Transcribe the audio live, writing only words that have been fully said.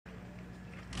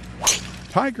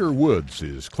Tiger Woods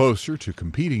is closer to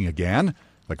competing again.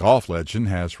 The golf legend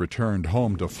has returned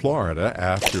home to Florida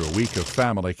after a week of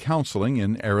family counseling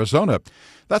in Arizona.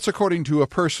 That's according to a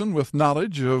person with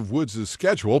knowledge of Woods'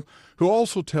 schedule, who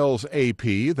also tells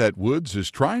AP that Woods is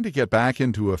trying to get back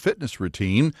into a fitness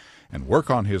routine and work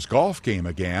on his golf game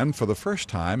again for the first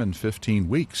time in 15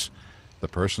 weeks. The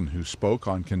person who spoke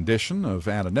on condition of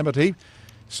anonymity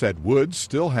said Woods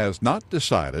still has not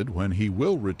decided when he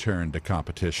will return to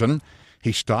competition.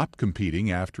 He stopped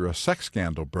competing after a sex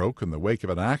scandal broke in the wake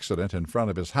of an accident in front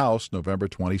of his house November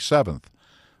 27th.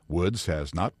 Woods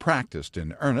has not practiced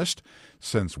in earnest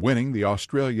since winning the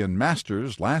Australian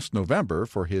Masters last November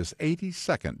for his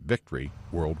 82nd victory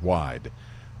worldwide.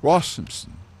 Ross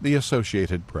Simpson, The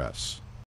Associated Press.